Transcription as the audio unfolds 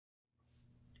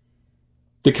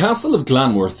The castle of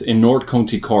Glanworth in North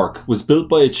County Cork was built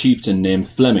by a chieftain named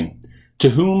Fleming, to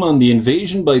whom on the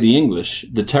invasion by the English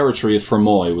the territory of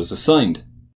Fermoy was assigned.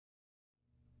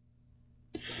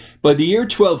 By the year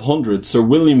 1200 Sir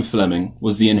William Fleming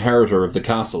was the inheritor of the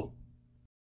castle.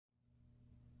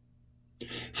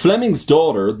 Fleming's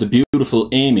daughter, the beautiful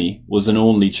Amy, was an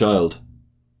only child.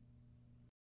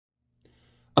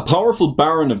 A powerful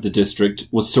baron of the district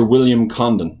was Sir William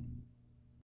Condon.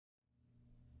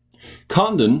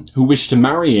 Condon, who wished to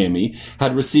marry Amy,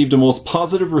 had received a most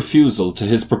positive refusal to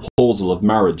his proposal of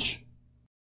marriage.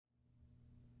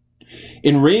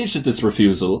 Enraged at this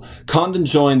refusal, Condon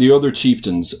joined the other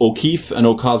chieftains, O'Keefe and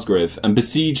O'Cosgrave, and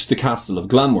besieged the castle of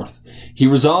Glanworth. He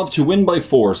resolved to win by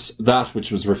force that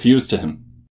which was refused to him.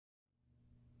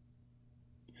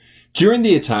 During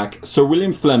the attack, Sir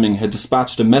William Fleming had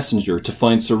dispatched a messenger to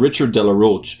find Sir Richard de la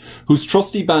Roche, whose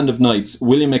trusty band of knights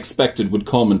William expected would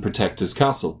come and protect his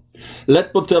castle.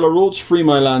 "Let but de la Roche free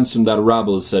my lands from that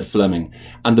rabble," said Fleming,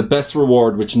 "and the best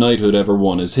reward which knighthood ever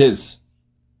won is his."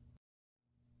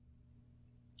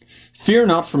 "Fear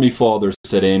not for me, father,"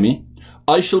 said Amy.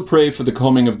 "I shall pray for the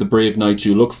coming of the brave knight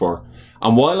you look for,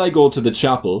 and while I go to the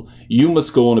chapel, you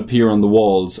must go and appear on the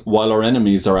walls while our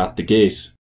enemies are at the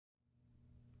gate."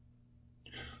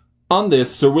 On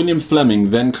this, Sir William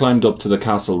Fleming then climbed up to the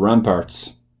castle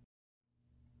ramparts.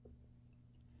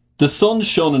 The sun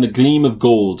shone in a gleam of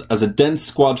gold as a dense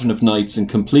squadron of knights in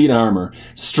complete armour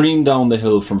streamed down the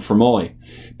hill from Fermoy.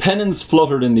 Pennons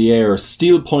fluttered in the air,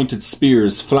 steel-pointed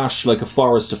spears flashed like a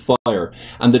forest of fire,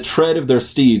 and the tread of their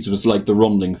steeds was like the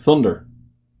rumbling thunder.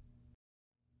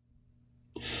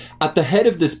 At the head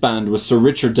of this band was Sir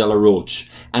Richard de la Roche,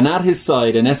 and at his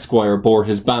side an esquire bore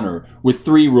his banner, with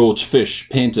 3 roach fish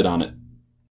painted on it.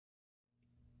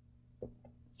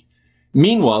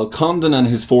 Meanwhile, Condon and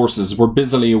his forces were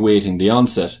busily awaiting the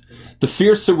onset. The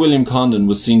fierce Sir William Condon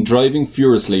was seen driving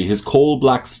furiously his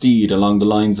coal-black steed along the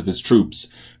lines of his troops,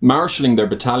 marshalling their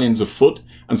battalions of foot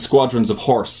and squadrons of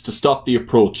horse to stop the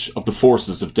approach of the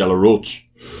forces of de la Roche.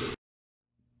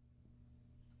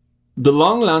 The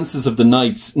long lances of the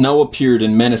knights now appeared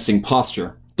in menacing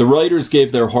posture. The riders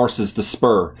gave their horses the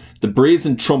spur. The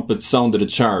brazen trumpet sounded a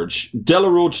charge. "De la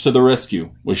Roche to the rescue,"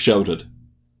 was shouted.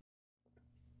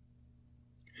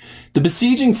 The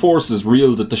besieging forces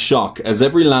reeled at the shock as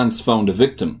every lance found a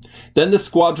victim. Then the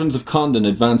squadrons of Condon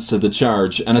advanced to the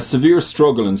charge, and a severe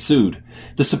struggle ensued.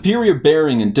 The superior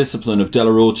bearing and discipline of de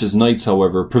la Roche's knights,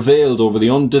 however, prevailed over the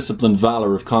undisciplined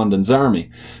valour of Condon's army.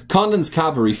 Condon's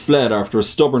cavalry fled after a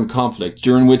stubborn conflict,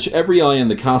 during which every eye in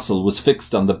the castle was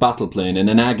fixed on the battle plain in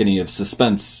an agony of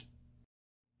suspense.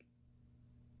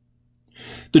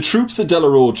 The troops at de la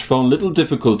Roche found little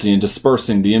difficulty in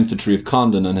dispersing the infantry of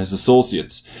Condon and his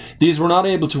associates. These were not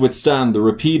able to withstand the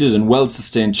repeated and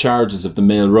well-sustained charges of the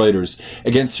male riders,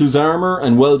 against whose armour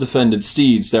and well-defended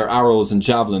steeds their arrows and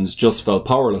javelins just fell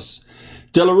powerless.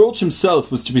 De la Roche himself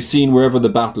was to be seen wherever the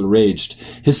battle raged.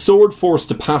 His sword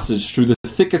forced a passage through the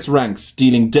thickest ranks,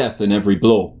 dealing death in every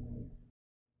blow.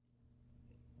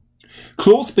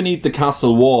 Close beneath the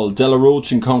castle wall, de la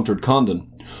Roche encountered Condon.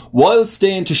 "Wild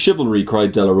stay to chivalry,"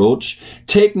 cried de la Roche.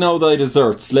 "Take now thy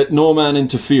deserts, let no man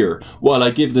interfere, while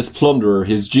I give this plunderer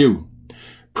his due."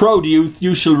 "Proud youth,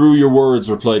 you shall rue your words,"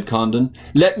 replied Condon.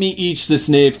 "Let me each this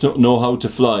knave know how to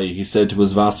fly," he said to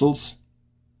his vassals.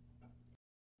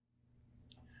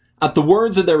 At the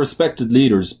words of their respected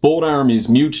leaders, both armies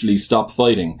mutually stopped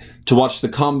fighting to watch the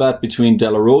combat between de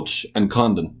la Roche and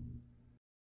Condon.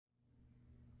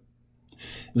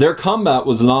 Their combat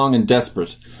was long and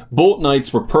desperate. Both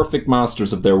knights were perfect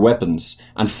masters of their weapons,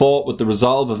 and fought with the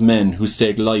resolve of men who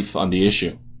stake life on the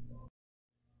issue.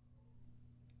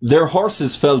 Their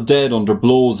horses fell dead under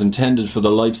blows intended for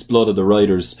the life's blood of the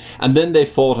riders, and then they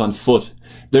fought on foot.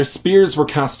 Their spears were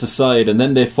cast aside, and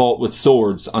then they fought with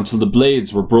swords until the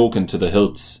blades were broken to the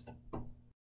hilts.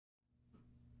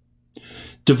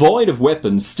 Devoid of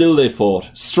weapons, still they fought,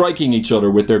 striking each other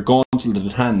with their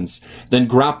gauntleted hands. Then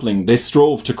grappling, they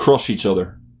strove to crush each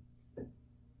other.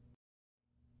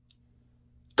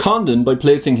 Condon, by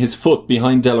placing his foot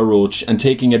behind de la Roche and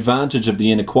taking advantage of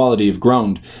the inequality of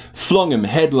ground, flung him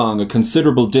headlong a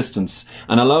considerable distance,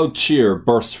 and a loud cheer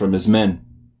burst from his men.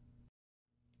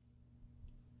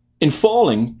 In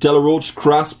falling, de la Roche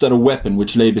grasped at a weapon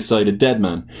which lay beside a dead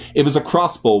man. It was a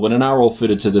crossbow with an arrow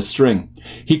fitted to the string.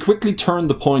 He quickly turned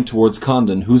the point towards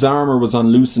Condon, whose armour was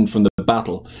unloosened from the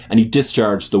battle, and he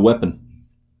discharged the weapon.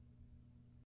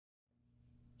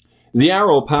 The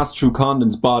arrow passed through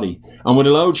Condon's body, and with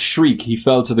a loud shriek he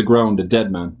fell to the ground a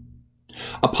dead man.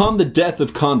 Upon the death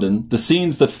of Condon, the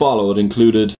scenes that followed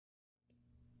included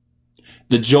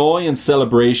The joy and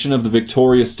celebration of the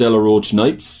victorious De la Roche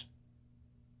knights,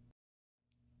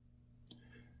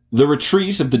 the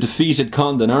retreat of the defeated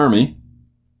Condon army,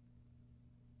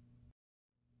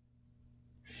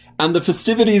 and the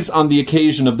festivities on the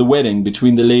occasion of the wedding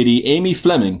between the Lady Amy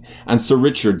Fleming and Sir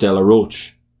Richard de la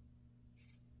Roche.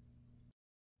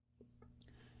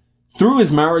 Through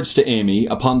his marriage to Amy,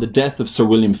 upon the death of Sir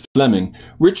William Fleming,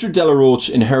 Richard de la Roche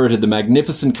inherited the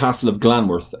magnificent castle of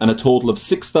Glanworth and a total of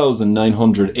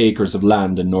 6,900 acres of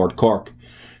land in North Cork.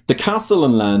 The castle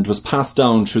and land was passed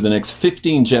down through the next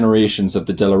 15 generations of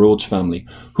the de la Roche family,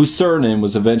 whose surname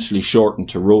was eventually shortened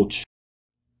to Roche.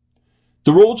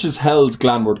 The Roches held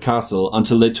Glanworth Castle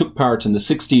until they took part in the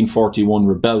 1641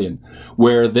 rebellion,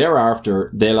 where thereafter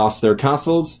they lost their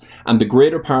castles and the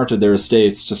greater part of their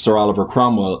estates to Sir Oliver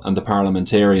Cromwell and the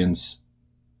parliamentarians.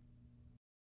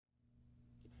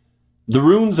 The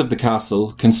ruins of the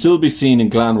castle can still be seen in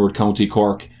Glanworth, County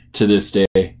Cork to this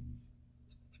day.